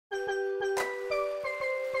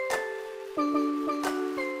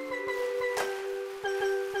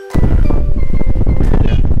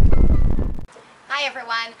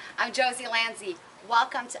I'm Josee Lanzi.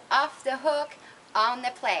 Welcome to Off the Hook on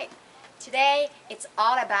the Plate. Today it's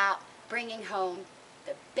all about bringing home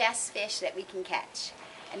the best fish that we can catch.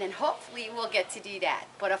 And then hopefully we'll get to do that.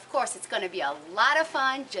 But of course it's going to be a lot of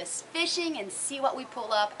fun just fishing and see what we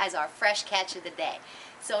pull up as our fresh catch of the day.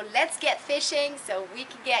 So let's get fishing so we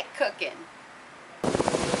can get cooking.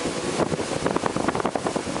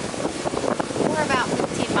 We're about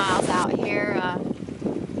 15 miles out here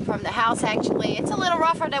from the house actually. It's a little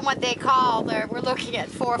rougher than what they call there. We're looking at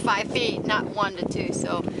 4 or 5 feet, not 1 to 2.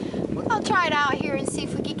 So we're going to try it out here and see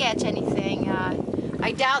if we can catch anything.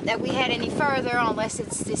 I doubt that we head any further unless it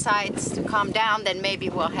decides to calm down, then maybe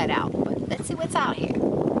we'll head out. But let's see what's out here.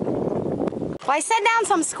 Well, I set down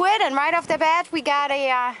some squid and right off the bat we got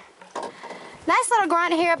a nice little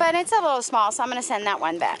grunt here, but it's a little small, so I'm going to send that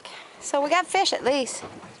one back. So we got fish at least.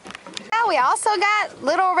 Well, we also got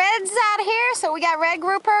little reds out here, so we got red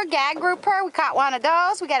grouper, gag grouper. We caught one of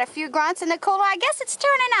those. We got a few grunts in the cooler. I guess it's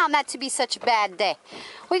turning out not to be such a bad day.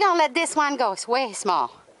 We're going to let this one go. It's way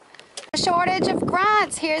small. A shortage of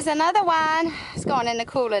grunts. Here's another one. It's going in the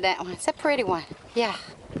cooler, that one. It's a pretty one. Yeah.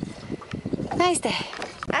 Nice day.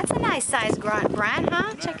 That's a nice sized grunt, Brian,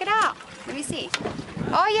 huh? Check it out. Let me see.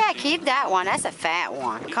 Oh yeah, keep that one. That's a fat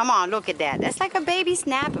one. Come on, look at that. That's like a baby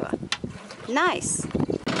snapper. Nice.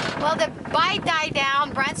 Well, the bite died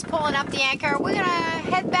down. Brent's pulling up the anchor. We're gonna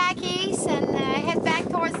head back east and head back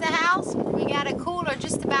towards the house. We got a cooler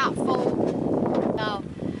just about full. So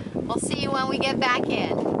we'll see you when we get back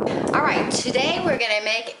in. All right, today we're gonna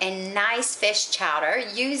make a nice fish chowder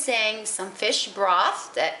using some fish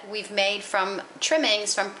broth that we've made from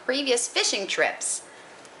trimmings from previous fishing trips.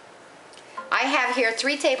 I have here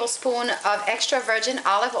 3 tablespoons of extra virgin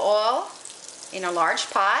olive oil in a large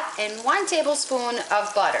pot and 1 tablespoon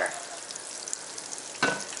of butter.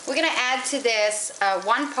 We're gonna add to this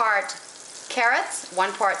 1 part carrots,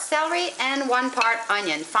 1 part celery, and 1 part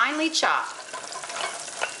onion, finely chopped.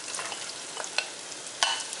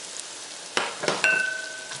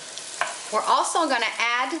 We're also gonna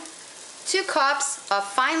add 2 cups of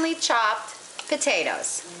finely chopped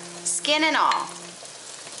potatoes, skin and all.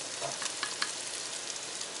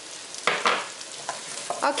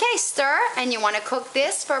 Okay, stir, and you want to cook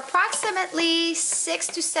this for approximately 6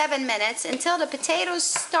 to 7 minutes until the potatoes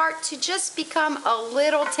start to just become a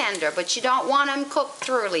little tender, but you don't want them cooked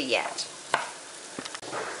thoroughly yet.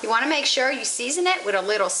 You want to make sure you season it with a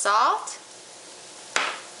little salt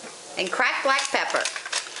and cracked black pepper.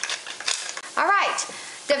 All right,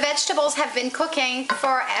 the vegetables have been cooking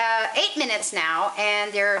for 8 minutes now,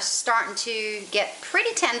 and they're starting to get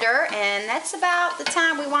pretty tender, and that's about the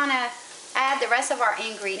time we want to add the rest of our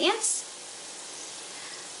ingredients.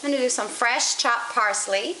 I'm going to do some fresh chopped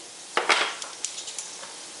parsley,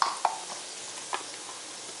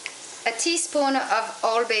 a teaspoon of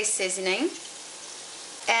Old Bay seasoning,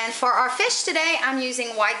 and for our fish today I'm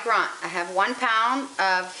using white grunt. I have 1 pound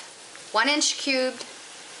of 1-inch cubed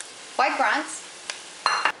white grunts,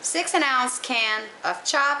 6 ounce can of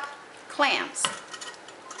chopped clams.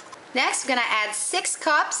 Next, we're going to add 6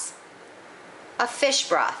 cups of fish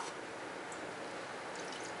broth.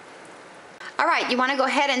 All right, you want to go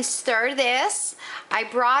ahead and stir this. I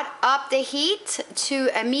brought up the heat to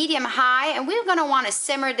a medium high, and we're going to want to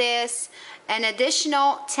simmer this an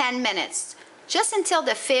additional 10 minutes, just until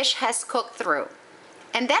the fish has cooked through.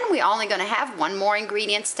 And then we're only going to have 1 more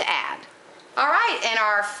ingredient to add. All right, and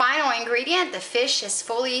our final ingredient, the fish is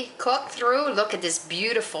fully cooked through. Look at this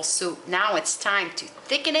beautiful soup. Now it's time to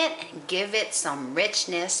thicken it and give it some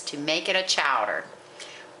richness to make it a chowder.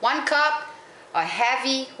 1 cup of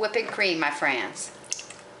heavy whipping cream, my friends.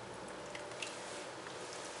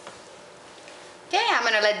 Okay, I'm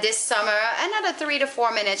gonna let this simmer another 3 to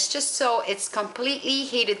 4 minutes just so it's completely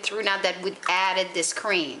heated through now that we've added this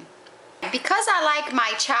cream. Because I like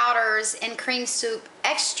my chowders and cream soup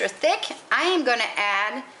extra thick, I am gonna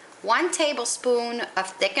add 1 tablespoon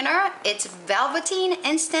of thickener. It's Velveteen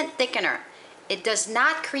Instant Thickener. It does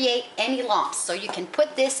not create any lumps, so you can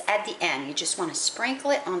put this at the end. You just want to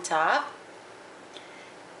sprinkle it on top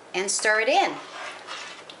and stir it in.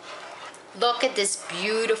 Look at this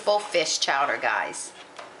beautiful fish chowder, guys.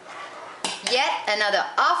 Yet another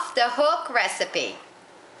off the hook recipe.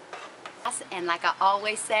 And like I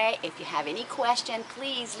always say, if you have any question,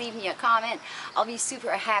 please leave me a comment. I'll be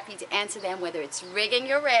super happy to answer them, whether it's rigging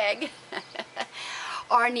your rig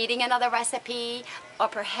or needing another recipe, or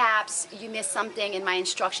perhaps you missed something in my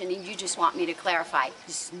instruction and you just want me to clarify.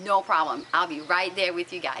 Just no problem. I'll be right there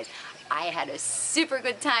with you guys. I had a super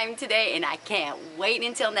good time today, and I can't wait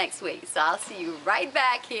until next week. So I'll see you right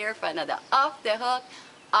back here for another Off the Hook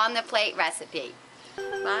on the Plate recipe.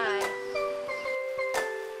 Bye.